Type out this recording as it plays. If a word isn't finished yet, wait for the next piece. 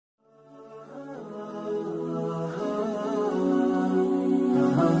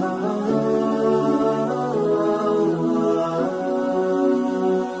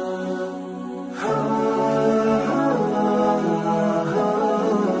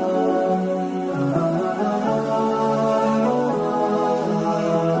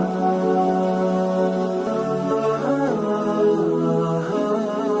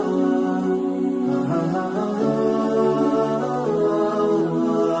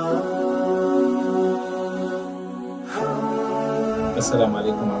Assalamu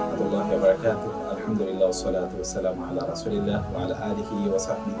alaikum wa rahmatullahi wa barakatuh. Alhamdulillah wa salatu wa salamu ala rasulillah wa ala alihi wa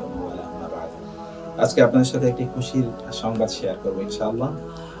sahbihi wa mawala amma ba'd. আজকে আপনাদের সাথে একটি খুশির সংবাদ share করব ইনশাআল্লাহ।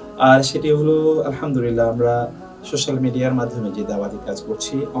 আর সেটি হলো আলহামদুলিল্লাহ আমরা সোশ্যাল মিডিয়ার মাধ্যমে যে দাওয়াতি কাজ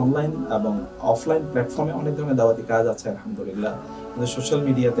করছি, অনলাইন এবং অফলাইন প্ল্যাটফর্মে অনেক ধরনের দাওয়াতি কাজ আছে আলহামদুলিল্লাহ। কিন্তু সোশ্যাল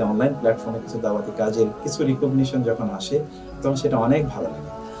মিডিয়াতে অনলাইন প্ল্যাটফর্মে কিছু দাওয়াতি কাজের কিছু রিকগনিশন যখন আসে তখন সেটা অনেক ভালো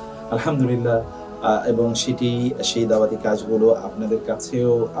লাগে আলহামদুলিল্লাহ। এবং সেই দাওয়াতি কাজগুলো আপনাদের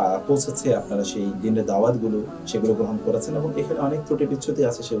কাছেও পৌঁছেছে, আপনারা সেই দিনের দাওয়াতগুলো সেগুলো গ্রহণ করেছেন এবং এখানে অনেক ত্রুটি বিচ্যুতি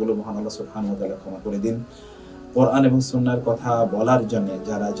আছে, সেগুলো মহান আল্লাহ সুবহানাহু ওয়া তাআলা ক্ষমা করে দিন। কোরআন এবং সুন্নাহর কথা বলার জন্য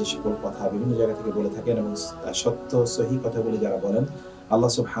যারা যে সকল কথা বিভিন্ন জায়গা থেকে বলে থাকেন এবং সত্য সহি কথাগুলি যারা বলেন, আল্লাহ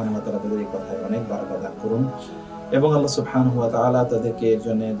সুবহানাহু ওয়া তাআলা তাদের এই কথায় অনেক বারাকা দান করুন এবং আল্লাহ সুবহানাহু ওয়া তাআলা তাদেরকে এর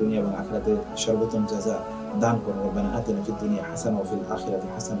জন্য দুনিয়া এবং আখিরাতে সর্বোত্তম জাযা দান করুন। রব্বানা আতিনা ফিদ দুনিয়া হাসানাহ ওয়া ফিল আখিরাতি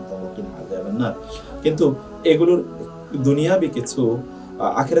হাসানাতাও ওয়া কিনা আযাবান নার। কিন্তু এগুলোর দুনিয়াবি কিছু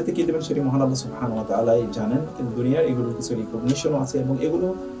আখিরাতে কি দেবেন সেটি মহান আল্লাহ সুবহানাহু ওয়া তাআলাই জানেন, কিন্তু দুনিয়ার এগুলোর কিছু রিকগনিশনও আছে এবং এগুলো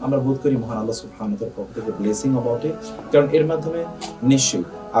আমরা বোধ করি মহান আল্লাহ সুবহানাহু ওয়া তাআলার পক্ষ থেকে ব্লেসিং অ্যাবাউট ইট। কারণ এর মাধ্যমে নিশ্চয়ই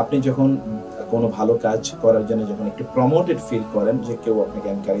আপনি যখন কোনো ভালো কাজ করার জন্য যখন একটু প্রমোটেড ফিল করেন, যে কেউ আপনাকে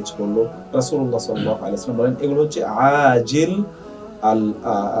এনকারেজ করলো, রাসূলুল্লাহ সাল্লাল্লাহু আলাইহি ওয়াসাল্লাম বলেন এগুলো হচ্ছে আজিল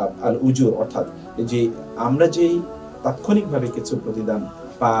আল উজুর, অর্থাৎ যে আমরা যেই তাৎক্ষণিকভাবে কিছু প্রতিদান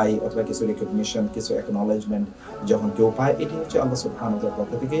পাই অথবা কিছু রিকগনিশন, কিছু অ্যাকনলেজমেন্ট যখন কেউ পায়, এটি হচ্ছে আল্লাহ সুবহানাহু ওয়া তাআলার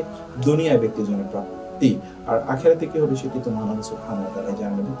পক্ষ থেকে দুনিয়ায় ব্যক্তির জন্য প্রাপ্তি। আর আখিরাতে কি হবে সেটি তো মহান আল্লাহ সুবহানাহু ওয়া তাআলা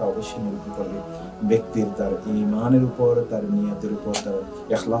জানেন, তা অবশ্যই নির্ভর করবে ব্যক্তির তার ঈমানের উপর, তার নিয়তের উপর, তার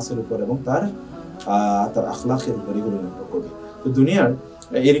ইখলাসের উপর এবং তার আখলাকের উপর, এগুলো নির্ভর করবে। তো দুনিয়ার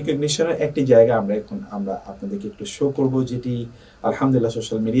এই রিকগনিশনের একটি জায়গা আমরা আপনাদেরকে একটু শো করব, যেটি আলহামদুলিল্লাহ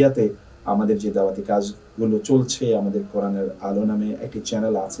সোশ্যাল মিডিয়াতে আমাদের যে দাওয়াতি কাজগুলো চলছে, আমাদের কোরআনের আলো নামে একটি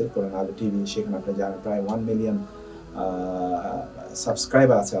চ্যানেল আছে, কোরআন আলো টিভি, সেখানে আপনি জানেন প্রায় 1 মিলিয়ন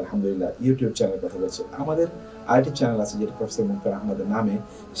সাবস্ক্রাইবার আছে আলহামদুলিল্লাহ। ইউটিউব চ্যানেল কথা বলছে, আমাদের আরেকটি চ্যানেল আছে যেটি প্রফেসর মুখতার আহমদের নামে,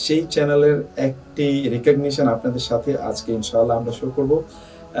 সেই চ্যানেলের একটি রিকগনিশন আপনাদের সাথে আজকে ইনশাআল্লাহ আমরা শো করব।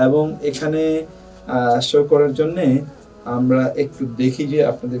 এবং এখানে শো করার জন্যে আমরা একটু দেখি যে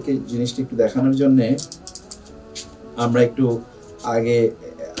আপনাদেরকে জিনিসটি একটু দেখানোর জন্যে আমরা একটু আগে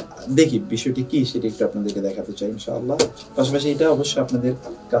দেখি বিষয়টি কি সেটি একটু আপনাদেরকে দেখাতে চাই ইনশাআল্লাহ। পাশাপাশি এটা অবশ্যই আপনাদের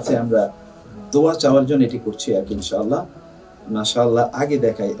কাছে আমরা দোয়া চাওয়ার জন্য এটি করছি আর কি ইনশাআল্লাহ। মাশাআল্লাহ, আগে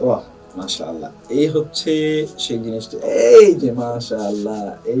দেখাই, ওয়াহ মাশাআল্লাহ, এই হচ্ছে সেই জিনিসটা, এই যে মাশাআল্লাহ,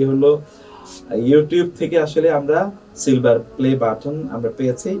 এই হলো ইউটিউব থেকে আসলে আমরা সিলভার প্লে বাটন আমরা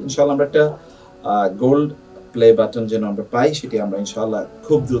পেয়েছি ইনশাআল্লাহ। আমরা একটা গোল্ড প্লে বাটন যেন আমরা পাই, সেটি আমরা ইনশাআল্লাহ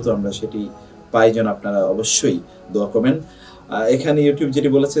খুব দ্রুত আমরা সেটি পাই যেন আপনারা অবশ্যই দোয়া করবেন। এখানে ইউটিউব যেটি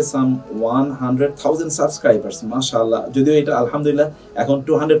বলেছে সাম 100,000 সাবস্ক্রাইবার্স, মাশাআল্লাহ, যদিও এটা আলহামদুলিল্লাহ এখন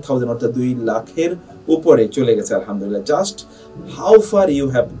 200,000 অর্থাৎ 2 লাখের উপরে চলে গেছে আলহামদুলিল্লাহ। Just how far you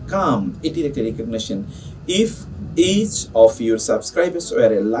have come, এটির একটা recognition. If each of your subscribers war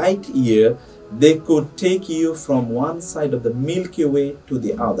A light year, they could take you from one side of the Milky Way to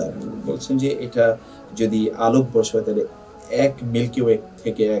the other. বলছেন যে এটা যদি আলোকবর্ষ হয় তাহলে এক মিল্কি ওয়ে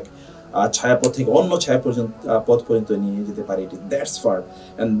থেকে এক ছায়াপথ থেকে অন্য পথ পর্যন্ত নিয়ে যেতে পারে এটি। That's far,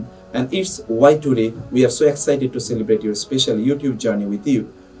 and it's why today we are so excited to celebrate your special YouTube journey with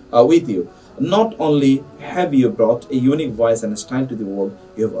you. Not only have you brought a unique voice and style to the world,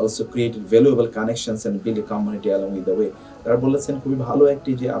 you have also created valuable connections and built a community along with the way. তারা বলেছেন খুবই ভালো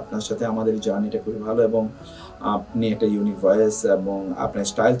একটি যে আপনার সাথে আমাদের জার্নিটা খুবই ভালো এবং আপনি একটা ইউনিক ভয়েস এবং আপনার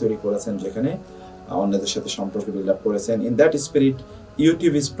স্টাইল তৈরি করেছেন যেখানে অন্যদের সাথে সম্পর্ক বিল্ড আপ করেছেন। In that spirit,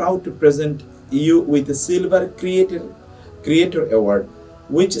 YouTube is proud to present you with the Silver Creator Award,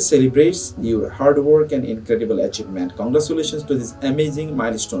 which celebrates your hard work and incredible achievement. Congratulations to this amazing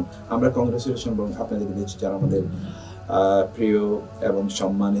milestone. আমরা কংগ্রেচুলেশন বলুন আপনাদের দিচ্ছি যারা আমাদের প্রিয় এবং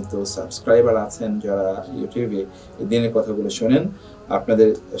সম্মানিত সাবস্ক্রাইবার আছেন, যারা ইউটিউবে এই দিনের কথাগুলো শোনেন, আপনাদের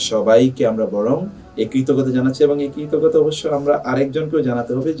সবাইকে আমরা বরং এই কৃতজ্ঞতা জানাচ্ছি। এবং এই কৃতজ্ঞতা অবশ্য আমরা আরেকজনকেও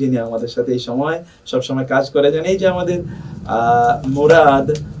জানাতে হবে যিনি আমাদের সাথে এই সময় সবসময় কাজ করে যান, এই যে আমাদের মুরাদ,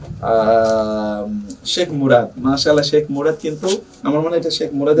 শেখ মুরাদ, মাশাআল্লাহ শেখ মুরাদ, কিন্তু আমার মনে হয় এটা শেখ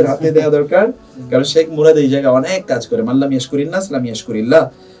মুরাদের হাতে দেওয়া দরকার, কারণ শেখ মুরাদ এই জায়গায় অনেক কাজ করে। মাল্লাম ইয়াশকুরিন্নাস লাম ইয়াশকুরিল্লাহ,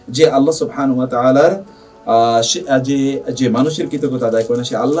 যে আল্লাহ সুবহানাহু ওয়া তাআলার যে মানুষের কৃতজ্ঞতা আদায় করে না,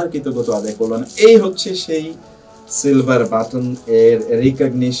 সে আল্লাহর কৃতজ্ঞতা আদায় করলো না। এই হচ্ছে সেই সিলভার বাটন এর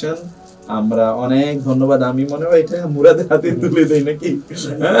রিকগনিশন। আমরা অনেক ধন্যবাদ, আমি মনে হয় এটা মুরাদের হাতে তুলে দেই নাকি।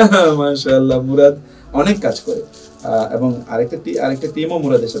 মাশাআল্লাহ, মুরাদ অনেক কাজ করে এবং আরেকটা টিমও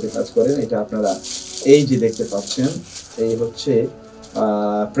মুরাদের সাথে কাজ করেন। এটা আপনারা এই যে দেখতে পাচ্ছেন, এই হচ্ছে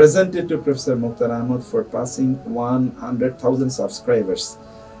presented to Professor Mokhter Ahmad for passing 100,000 subscribers.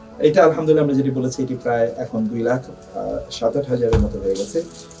 এটা আলহামদুলিল্লাহ আমরা যেটি বলেছি এটি প্রায় এখন 2,07,000-8,000 মতো হয়ে গেছে।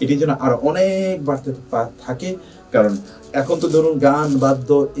 এটির জন্য আরো অনেক বাড়তে থাকে, কারণ এখন তো ধরুন গান বাদ্য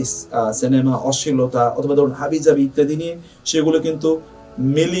সিনেমা অশ্লীলতা অথবা ধরুন হাবিজাবি ইত্যাদি নিয়ে সেগুলো কিন্তু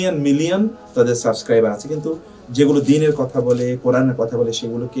মিলিয়ন তাদের সাবস্ক্রাইবার আছে, কিন্তু যেগুলো দ্বীনের কথা বলে কোরআনের কথা বলে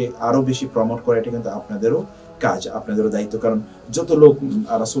সেগুলোকে আরো বেশি প্রমোট করা এটা কিন্তু আপনাদেরও কাজ, আপনাদেরও দায়িত্ব। কারণ যত লোক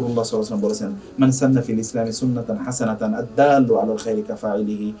রাসূলুল্লাহ সাল্লাল্লাহু আলাইহি ওয়াসাল্লাম বলেছেন মান সান্না ফিল ইসলামি সুন্নাতান হাসানাতান আদ-দাল্লু আলাল খায়রি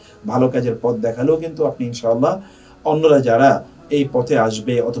কাফাইলিহি, ভালো কাজের পথ দেখালেও কিন্তু আপনি ইনশাআল্লাহ অন্যরা যারা এই পথে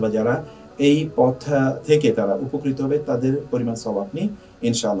আসবে অথবা যারা এই পথ থেকে তারা উপকৃত হবে তাদের পরিমাণ সওয়াব আপনি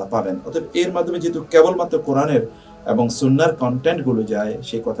ইনশাআল্লাহ পাবেন। অতএব এর মাধ্যমে যেহেতু কেবলমাত্র কোরআনের এবং সুন্নাহর কন্টেন্ট গুলো যায়,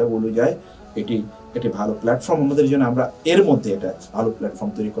 সেই কথাগুলো যায়, এটি ভালো প্ল্যাটফর্ম আমাদের জন্য। আমরা এর মধ্যে এটা ভালো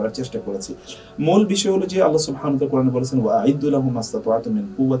প্ল্যাটফর্ম তৈরি করার চেষ্টা করেছি। মূল বিষয় হলো যে আল্লাহ সুবহানাহু ওয়া তাআলা কোরআনে বলেছেন ওয়া আইদ্দু লাহুম মাসতাতা'তুম মিন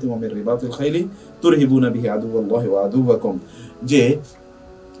কুওয়াতিন ওয়া মির রিবাতিল খাইলি তুরহিবুনা বিহি আদুওয়াল্লাহি ওয়া আদুওয়াকুম, যে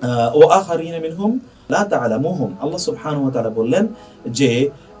ওয়া আখারিনা মিনহুম লা তা'লামুহুম, আল্লাহ সুবহানাহু ওয়া তাআলা বললেন যে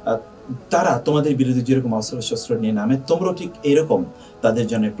তারা তোমাদের বিরুদ্ধে যেরকম অস্ত্র নিয়ে নামে তোমরাও ঠিক এইরকম তাদের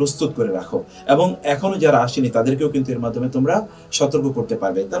জন্য প্রস্তুত করে রাখো, এবং এখনো যারা আসেনি তাদেরকেও কিন্তু এর মাধ্যমে তোমরা সতর্ক করতে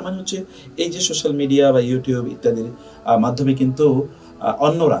পারবে। তার মানে হচ্ছে এই যে সোশ্যাল মিডিয়া বা ইউটিউব ইত্যাদির মাধ্যমে কিন্তু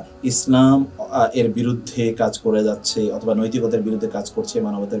অন্যরা ইসলাম এর বিরুদ্ধে কাজ করে যাচ্ছে অথবা নৈতিকতার বিরুদ্ধে কাজ করছে,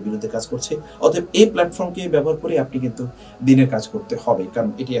 মানবতার বিরুদ্ধে কাজ করছে। অতএব এই প্ল্যাটফর্মকে ব্যবহার করে আপনি কিন্তু দ্বীনের কাজ করতে হবে,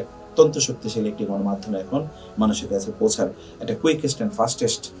 কারণ এটি অত্যন্ত শক্তিশালী একটি গণমাধ্যমে এখন মানুষের কাছে পৌঁছার একটা quickest and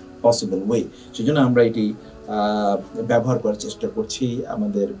fastest possible way. সেজন্য আমরা এটি ব্যবহার করার চেষ্টা করছি।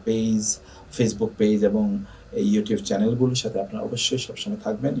 আমাদের পেজ, ফেসবুক পেজ এবং ইউটিউব চ্যানেলগুলোর সাথে আপনারা অবশ্যই সবসময়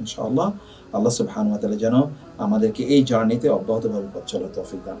থাকবেন ইনশাআল্লাহ। আল্লাহ সুবহানাহু ওয়া তাআলা যেন আমাদেরকে এই জার্নিতে অব্যাহতভাবে পথ চলার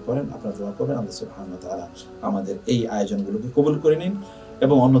তৌফিক দান করেন। আপনারা দোয়া করবেন আল্লাহ সুবহানাহু ওয়া তাআলা আমাদের এই আয়োজনগুলোকে কবুল করে নিন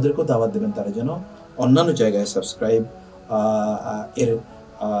এবং অন্যদেরকেও দাওয়াত দেবেন তারা যেন অন্যান্য জায়গায় সাবস্ক্রাইব এর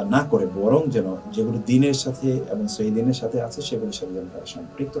না করে বরং যেন যেগুলো দ্বীনের সাথে এবং সেই দিনের সাথে আছে সেগুলোর সাথে যেন তারা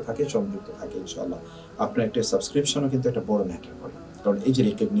সম্পৃক্ত থাকে, সংযুক্ত থাকে ইনশাআল্লাহ। আপনার একটা সাবস্ক্রিপশনও কিন্তু একটা বড় ম্যাটার করে, কারণ এই যে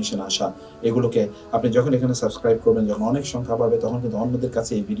রিকগনিশন আসা, এগুলোকে আপনি যখন এখানে সাবস্ক্রাইব করবেন, যখন অনেক সংখ্যা পাবে তখন কিন্তু অন্যদের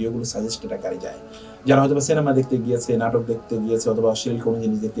কাছে এই ভিডিওগুলো সাজেস্টেড আকারে যায়। যারা হয়তো সিনেমা দেখতে গিয়েছে, নাটক দেখতে গিয়েছে অথবা অশ্লীল কোনো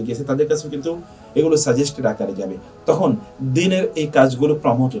জিনিস দেখতে গিয়েছে, তাদের কাছেও কিন্তু এগুলো সাজেস্টেড আকারে যাবে, তখন দ্বীনের এই কাজগুলো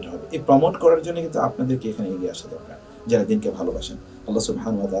প্রমোটেড হবে। এই প্রমোট করার জন্য কিন্তু আপনাদেরকে এখানে এগিয়ে আসা দরকার যারা দ্বীনকে ভালোবাসেন। আল্লাহ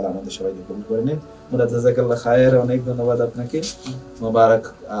সুবহানাহু ওয়া তাআলা আমাদের সবাইকে কবুল করে নিন। জাযাকাল্লাহ খায়র, অনেক ধন্যবাদ আপনাকে। মোবারক,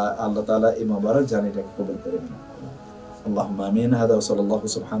 আল্লাহ তাআলা এই মোবারক জার্নিটাকে কবুল করে নিন। আল্লাহুম্মা আমিন। হাদা ওয়া সাল্লাল্লাহু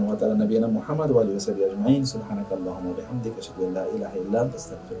সুবহানাহু ওয়া তাআলা নবিয়ানা মুহাম্মদ ওয়া আলিহি ওয়া সাহবিহি আজমাইন। সুবহানাকা আল্লাহুম্মা ওয়া বিহামদিকা আশহাদু আল্লা ইলাহা ইল্লা আনতা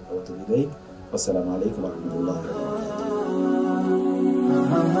আস্তাগফিরুকা ওয়া আতুবু ইলাইক। ওয়া আসসালামু আলাইকুম ওয়া রাহমাতুল্লাহি ওয়া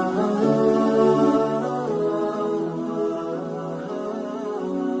বারাকাতুহু।